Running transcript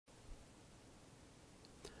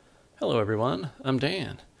Hello everyone, I'm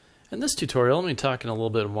Dan. In this tutorial I'm going to be talking a little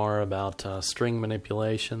bit more about string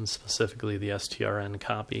manipulation, specifically the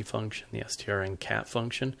Strncpy function, the Strncat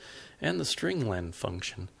function, and the Strlen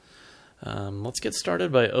function. Let's get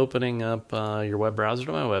started by opening up your web browser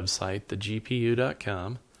to my website, thegpu.com.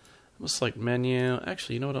 I'm going to select menu.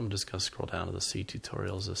 Actually, you know what, I'm just going to scroll down to the C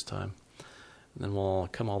tutorials this time. And then we'll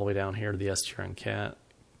come all the way down here to the Strncat,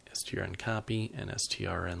 Strncpy, and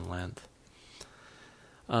Strlen.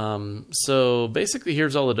 So basically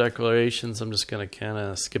here's all the declarations. I'm just going to kind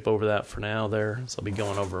of skip over that for now there. So I'll be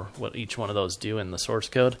going over what each one of those do in the source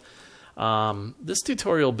code. This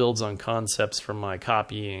tutorial builds on concepts from my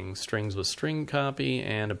copying strings with Strncpy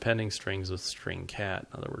and appending strings with Strncat, in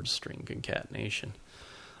other words, string concatenation.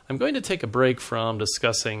 I'm going to take a break from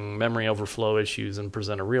discussing memory overflow issues and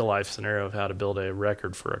present a real-life scenario of how to build a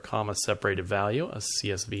record for a comma-separated value, a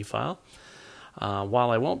CSV file.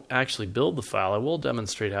 While I won't actually build the file, I will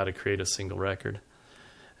demonstrate how to create a single record,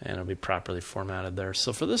 and it'll be properly formatted there.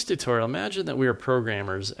 So for this tutorial, imagine that we are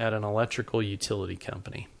programmers at an electrical utility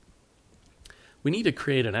company. We need to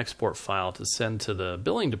create an export file to send to the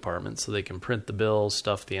billing department so they can print the bill,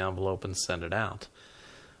 stuff the envelope, and send it out.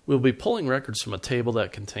 We'll be pulling records from a table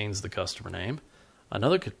that contains the customer name,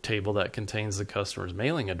 another table that contains the customer's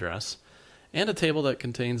mailing address, and a table that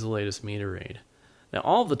contains the latest meter read. Now,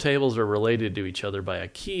 all of the tables are related to each other by a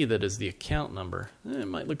key that is the account number. It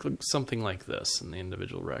might look something like this in the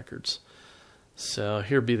individual records. So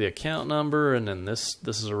here would be the account number, and then this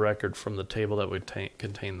is a record from the table that would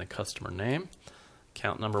contain the customer name.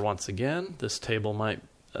 Account number once again. This table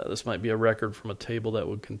this might be a record from a table that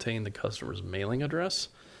would contain the customer's mailing address.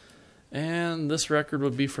 And this record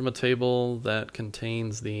would be from a table that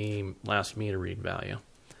contains the last meter read value.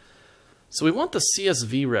 So we want the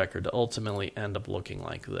CSV record to ultimately end up looking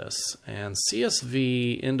like this. And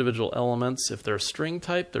CSV individual elements, if they're string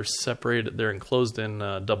type, they're separated, they're enclosed in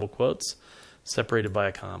double quotes, separated by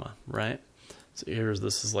a comma, right? So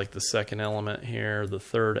this is like the second element here, the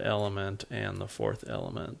third element, and the fourth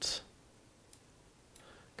element.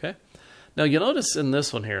 Okay. Now you'll notice in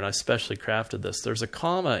this one here, and I specially crafted this, there's a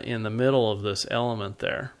comma in the middle of this element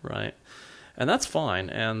there, right? And that's fine,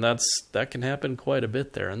 and that can happen quite a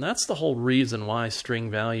bit there. And that's the whole reason why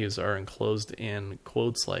string values are enclosed in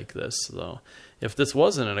quotes like this, though. If this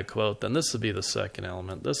wasn't in a quote, then this would be the second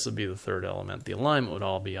element, this would be the third element. The alignment would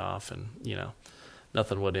all be off, and, you know,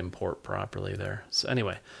 nothing would import properly there. So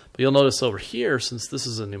anyway, but you'll notice over here, since this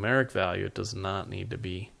is a numeric value, it does not need to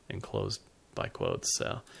be enclosed by quotes.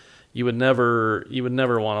 So you would never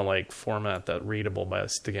want to like format that readable by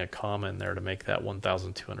sticking a comma in there to make that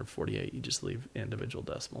 1,248. You just leave individual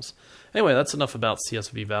decimals. Anyway, that's enough about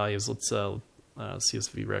CSV values. Let's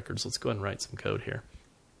CSV records. Let's go ahead and write some code here.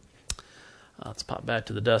 Let's pop back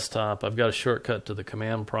to the desktop. I've got a shortcut to the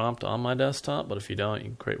command prompt on my desktop, but if you don't, you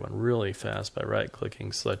can create one really fast by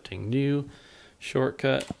right-clicking, selecting New,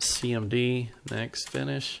 Shortcut, CMD, Next,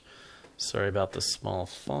 Finish. Sorry about the small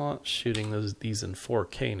font, shooting these in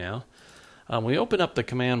 4K now. We open up the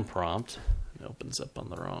command prompt. It opens up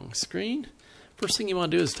on the wrong screen. First thing you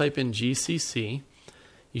want to do is type in GCC.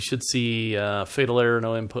 You should see fatal error,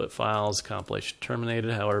 no input files, compilation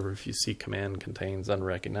terminated. However, if you see command contains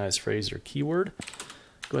unrecognized phrase or keyword,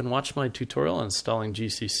 go ahead and watch my tutorial on installing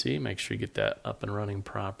GCC. Make sure you get that up and running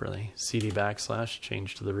properly. CD /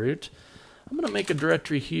 change to the root. I'm going to make a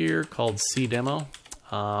directory here called cdemo.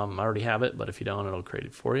 I already have it, but if you don't, it'll create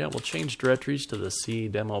it for you. We'll change directories to the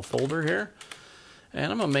cdemo folder here.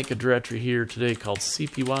 And I'm going to make a directory here today called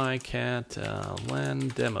cpy cat len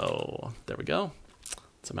demo. There we go.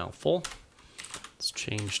 It's a mouthful. Let's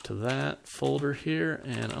change to that folder here,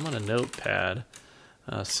 and I'm going to notepad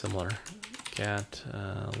similar cat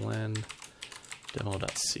len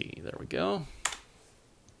demo.c. There we go.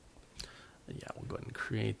 Yeah, we'll go ahead and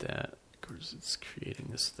create that. Of course, it's creating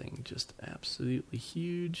this thing just absolutely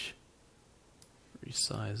huge.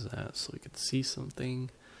 Resize that so we can see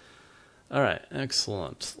something. All right,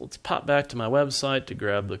 excellent. Let's pop back to my website to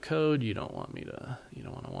grab the code. You don't want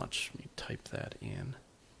to watch me type that in.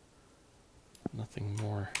 Nothing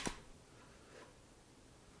more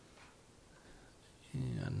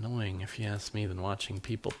annoying, if you ask me, than watching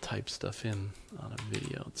people type stuff in on a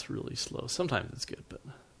video. It's really slow. Sometimes it's good, but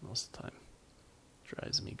most of the time it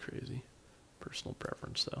drives me crazy. Personal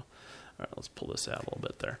preference, though. All right, let's pull this out a little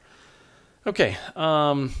bit there. Okay,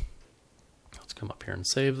 let's come up here and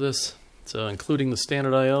save this. So including the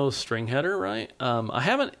standard IO string header, right? I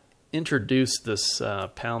haven't introduced this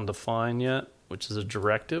pound define yet, which is a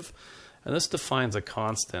directive. And this defines a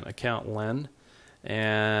constant, account len,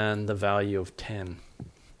 and the value of 10.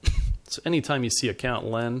 So anytime you see account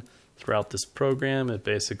len, throughout this program. It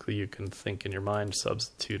basically, you can think in your mind,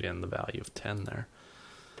 substitute in the value of 10 there.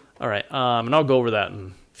 All right, and I'll go over that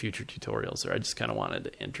in future tutorials there. I just kind of wanted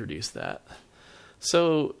to introduce that.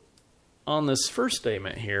 So on this first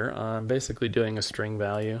statement here, I'm basically doing a string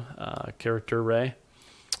value, character array,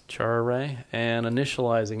 char array, and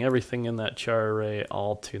initializing everything in that char array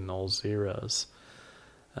all to null zeros.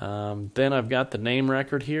 Then I've got the name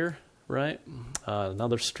record here, right?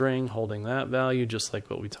 Another string holding that value, just like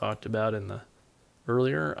what we talked about in the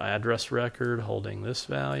earlier. Address record holding this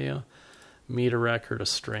value. Meter record, a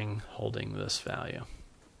string holding this value.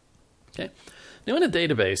 Okay. Now in a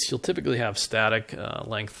database, you'll typically have static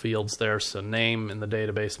length fields there. So name in the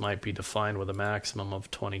database might be defined with a maximum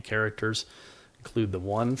of 20 characters. Include the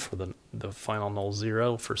 1 for the final null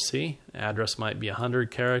 0 for C. Address might be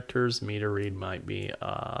 100 characters. Meter read might be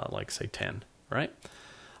like say 10, right?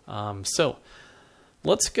 So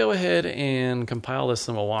let's go ahead and compile this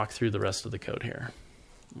and we'll walk through the rest of the code here.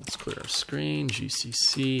 Let's clear our screen,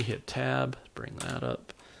 GCC, hit tab, bring that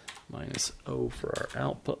up. -O for our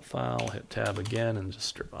output file, hit tab again and just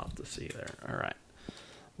strip off the C there. All right,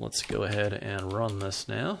 let's go ahead and run this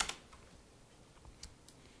now.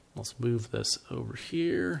 Let's move this over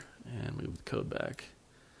here and move the code back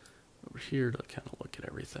over here to kind of look at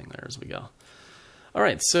everything there as we go. All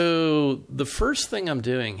right, so the first thing I'm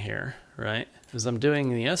doing here, right, is I'm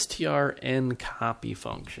doing the strncpy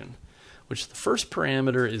function, which the first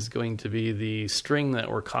parameter is going to be the string that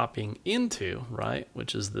we're copying into, right,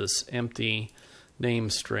 which is this empty name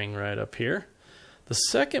string right up here. The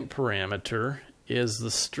second parameter is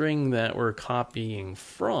the string that we're copying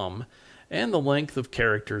from and the length of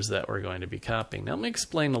characters that we're going to be copying. Now let me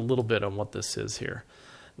explain a little bit on what this is here.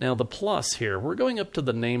 Now the plus here, we're going up to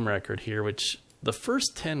the name record here, which the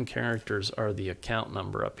first 10 characters are the account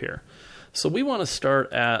number up here. So we want to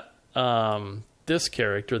start at this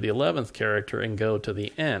character, the 11th character, and go to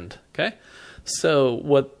the end. Okay, so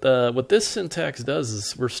what this syntax does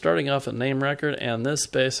is we're starting off at name record, and this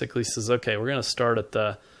basically says, okay, we're going to start at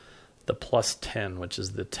the plus 10, which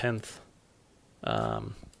is the 10th.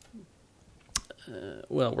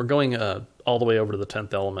 Well, we're going all the way over to the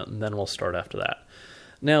 10th element, and then we'll start after that.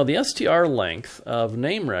 Now, the str length of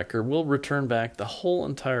name record will return back the whole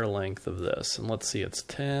entire length of this. And let's see, it's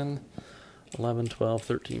 10, 11, 12,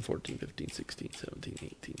 13, 14, 15, 16, 17,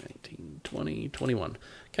 18, 19, 20, 21.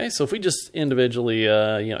 Okay, so if we just individually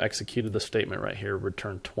executed the statement right here,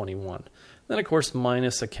 return 21. Then, of course,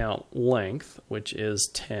 minus account length, which is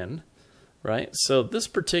 10. Right, so this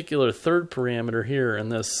particular third parameter here in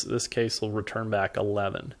this case will return back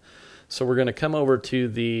 11. So we're going to come over to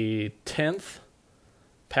the 10th,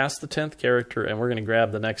 past the 10th character, and we're going to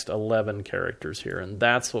grab the next 11 characters here, and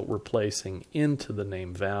that's what we're placing into the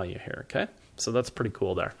name value here. Okay, so that's pretty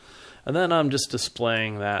cool there. And then I'm just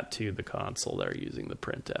displaying that to the console there using the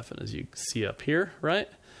printf, and as you see up here, right,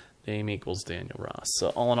 name equals Daniel Ross. So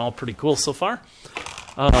all in all, pretty cool so far.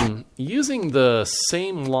 Using the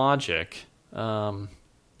same logic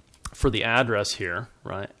for the address here,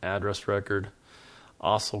 right? Address record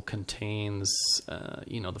also contains,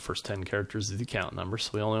 the first 10 characters of the account number.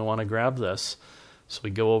 So we only want to grab this. So we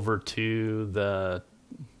go over to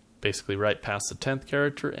basically right past the 10th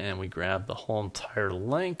character, and we grab the whole entire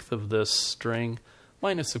length of this string,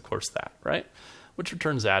 minus, of course, that, right? Which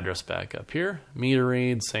returns address back up here. Meter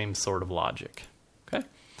read, same sort of logic. Okay?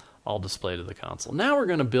 All displayed to the console. Now we're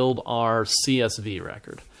going to build our CSV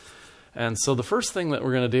record. And so the first thing that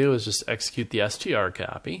we're going to do is just execute the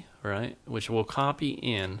strcpy, right, which will copy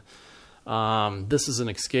in. This is an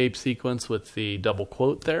escape sequence with the double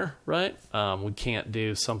quote there, right? We can't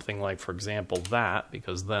do something like, for example, that,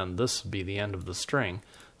 because then this would be the end of the string.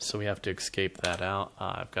 So we have to escape that out.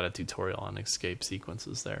 I've got a tutorial on escape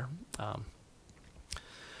sequences there.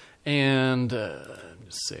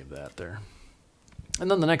 Just save that there.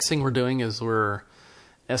 And then the next thing we're doing is we're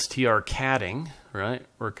strcatting, right?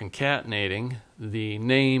 We're concatenating the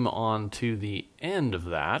name onto the end of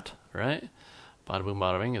that, right? Bada boom,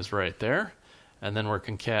 bada bing is right there. And then we're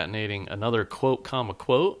concatenating another quote, comma,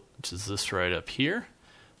 quote, which is this right up here.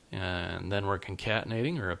 And then we're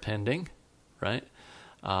concatenating or appending, right?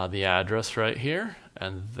 The address right here.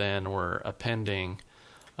 And then we're appending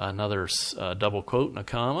another double quote and a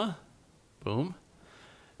comma, boom.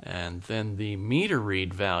 And then the meter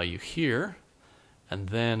read value here. And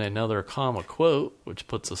then another comma quote, which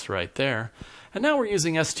puts us right there. And now we're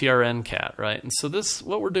using Strncat, right? And so this,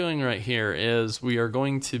 what we're doing right here is we are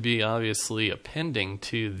going to be obviously appending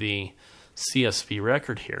to the CSV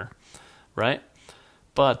record here, right?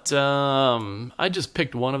 But I just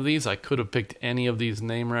picked one of these. I could have picked any of these: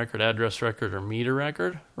 name record, address record, or meter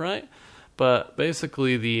record, right? But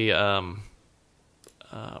basically, we're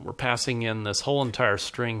passing in this whole entire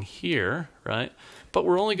string here, right? But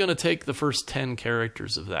we're only going to take the first 10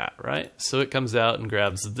 characters of that, right? So it comes out and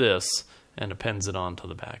grabs this and appends it onto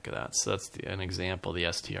the back of that. So that's an example of the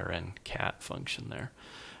Strncat function there.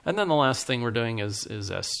 And then the last thing we're doing is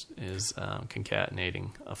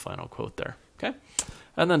concatenating a final quote there, okay?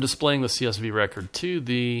 And then displaying the CSV record to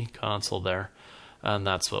the console there. And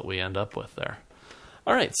that's what we end up with there.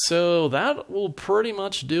 All right, so that will pretty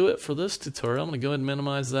much do it for this tutorial. I'm going to go ahead and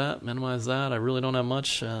minimize that. I really don't have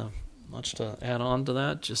much to add on to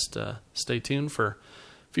that. Just stay tuned for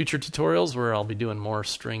future tutorials where I'll be doing more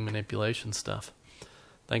string manipulation stuff.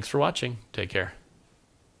 Thanks for watching. Take care.